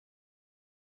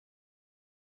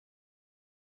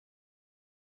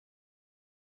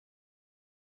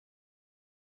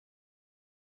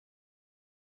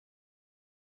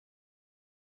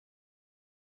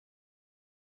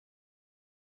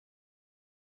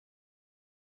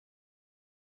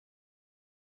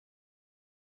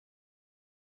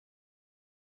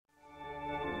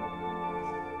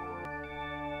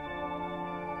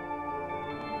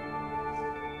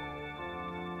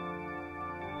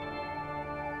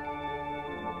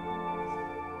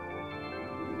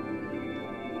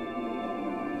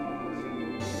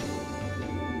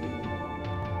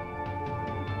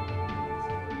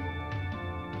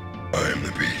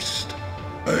beast.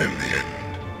 I am the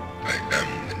end. I am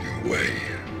the new way.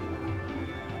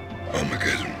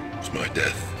 Armageddon was my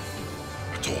death,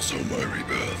 but also my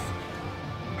rebirth.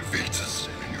 A fetus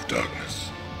in a new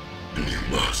darkness, a new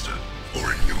master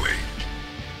for a new age,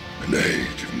 an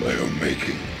age of my own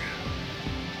making.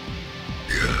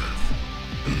 The earth,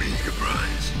 a meager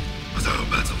prize, was our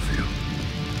battlefield.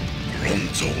 For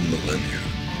untold millennia,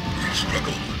 we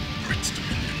struggled for its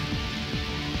dominion.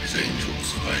 His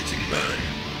angels fighting mine.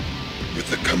 With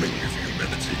the coming of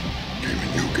humanity came a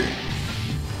new game.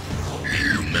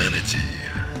 Humanity.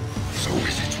 So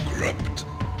easy to corrupt,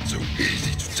 so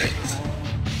easy to taint.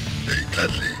 They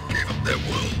gladly gave up their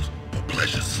world for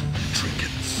pleasures and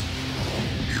trinkets.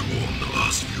 You warned the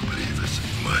last few believers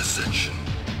of my ascension,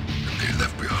 and they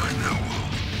left behind their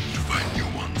world to find new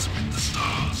ones amid the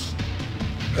stars.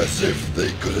 As if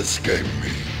they could escape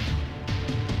me.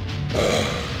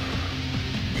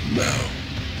 But now,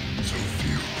 so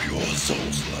few pure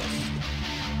souls left.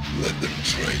 Let them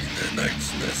train their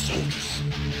knights and their soldiers.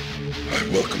 I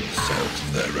welcome the sounds of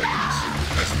their reckonings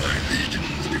as my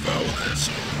legions devour their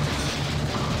souls.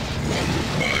 One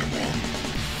by one,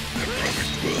 their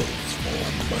promised worlds fall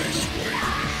under my sway.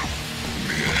 A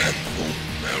mere handful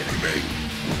now remain,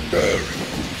 daring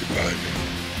to defy me.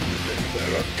 And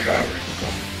there are carrying.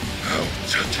 How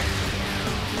touching.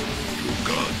 Your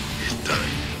God is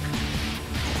dying.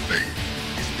 Your faith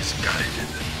is misguided.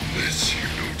 This you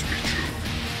know to be true.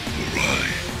 For I,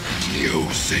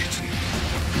 Neo-Satan,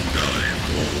 who die of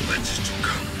all that is to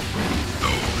come.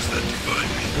 Those that defy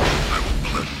me, I will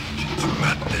plunge into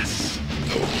madness.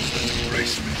 Those that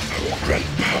embrace me, I will grant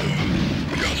power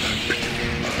beyond their bitter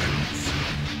minds.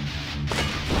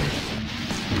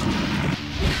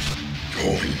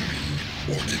 Join me,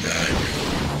 or deny me.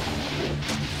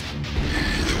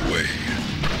 Either way,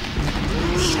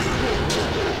 your soul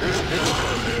is mine.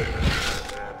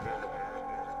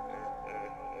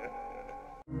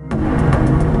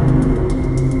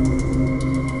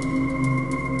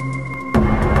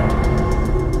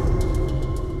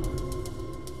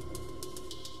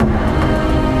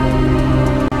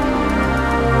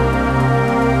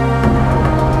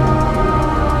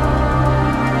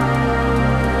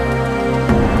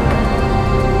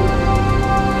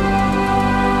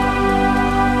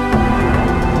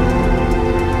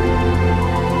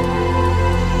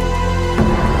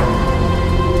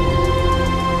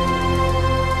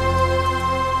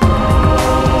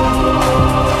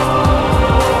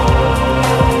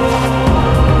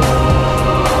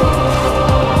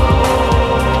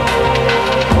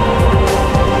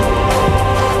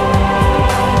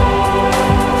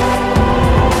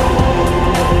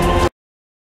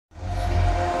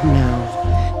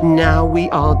 Now we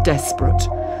are desperate.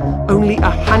 Only a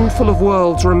handful of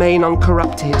worlds remain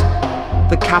uncorrupted.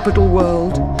 The capital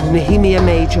world, Nehemia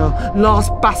Major,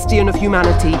 last bastion of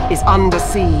humanity, is under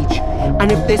siege.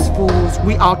 And if this falls,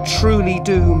 we are truly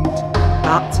doomed.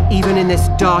 But even in this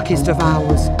darkest of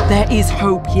hours, there is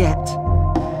hope yet.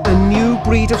 A new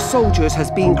breed of soldiers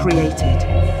has been created.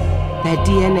 Their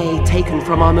DNA taken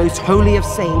from our most holy of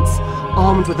saints,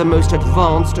 armed with the most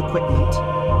advanced equipment.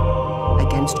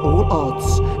 Against all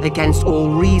odds, against all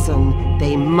reason,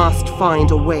 they must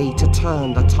find a way to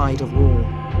turn the tide of war.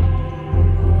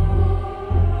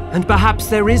 And perhaps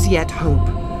there is yet hope.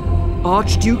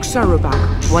 Archduke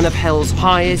Sarobak, one of Hell's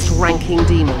highest-ranking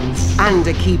demons, and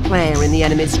a key player in the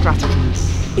enemy's strategy,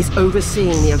 is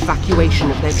overseeing the evacuation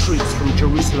of their troops from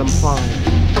Jerusalem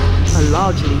 5, a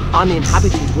largely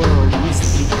uninhabited world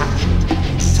recently captured,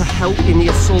 to help in the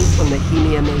assault on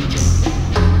Nehemia Major.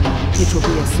 It will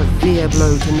be a severe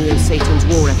blow to Neo-Satan's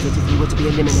war effort if he were to be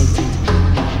eliminated.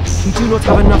 We do not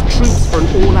have enough troops for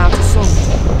an all-out assault.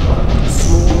 A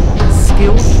small,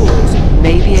 skilled force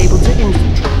may be able to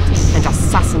infiltrate and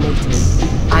assassinate him,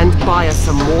 and buy us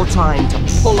some more time to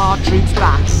pull our troops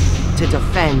back to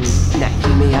defend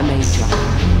Nehemia Major.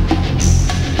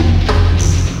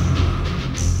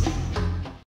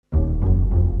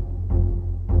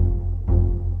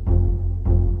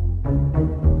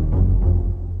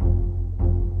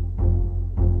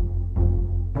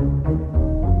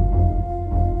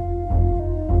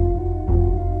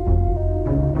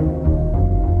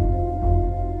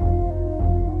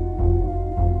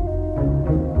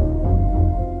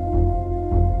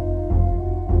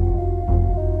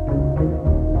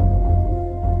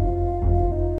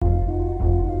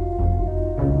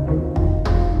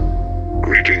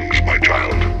 Greetings, my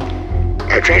child.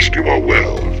 I trust you are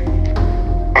well.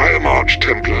 I am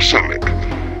Arch-Templar Samick.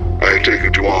 I take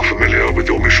it you are familiar with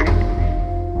your mission?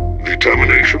 The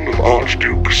termination of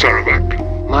Archduke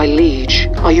Sarobak? My liege,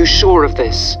 are you sure of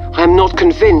this? I am not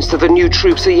convinced that the new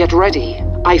troops are yet ready.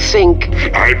 I think...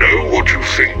 I know what you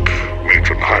think,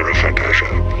 Matron Hierophant Asher.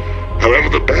 However,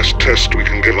 the best test we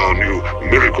can give our new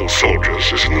miracle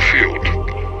soldiers is in the field.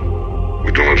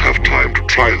 We do not have time to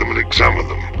try them and examine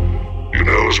them. You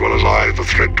know as well as I the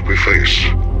threat we face.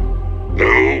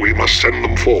 No, we must send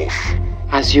them forth.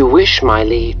 As you wish, my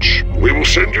liege. We will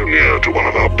send you near to one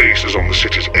of our bases on the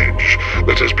city's edge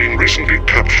that has been recently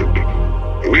captured.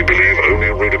 We believe only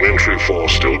a rudimentary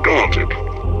force still guards it.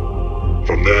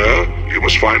 From there, you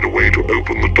must find a way to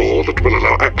open the door that will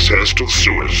allow access to the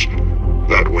sewers.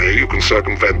 That way you can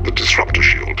circumvent the disruptor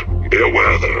shield. Be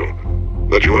aware, though,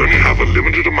 that you only have a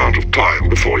limited amount of time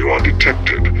before you are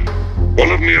detected.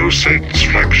 One of Neo-Satan's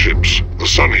flagships, the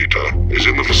Sun Eater, is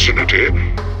in the vicinity,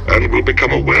 and will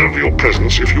become aware of your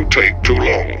presence if you take too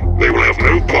long. They will have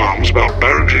no qualms about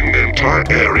barraging the entire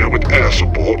area with air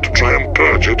support to try and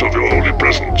purge it of your holy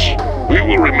presence. We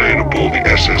will remain aboard the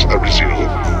SS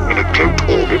Arizil in a cloaked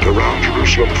orbit around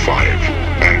Jerusalem 5,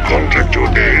 and contact you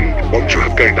again once you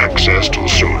have gained access to the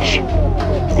sewers.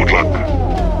 Good luck,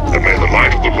 and may the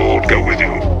light of the Lord go with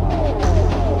you.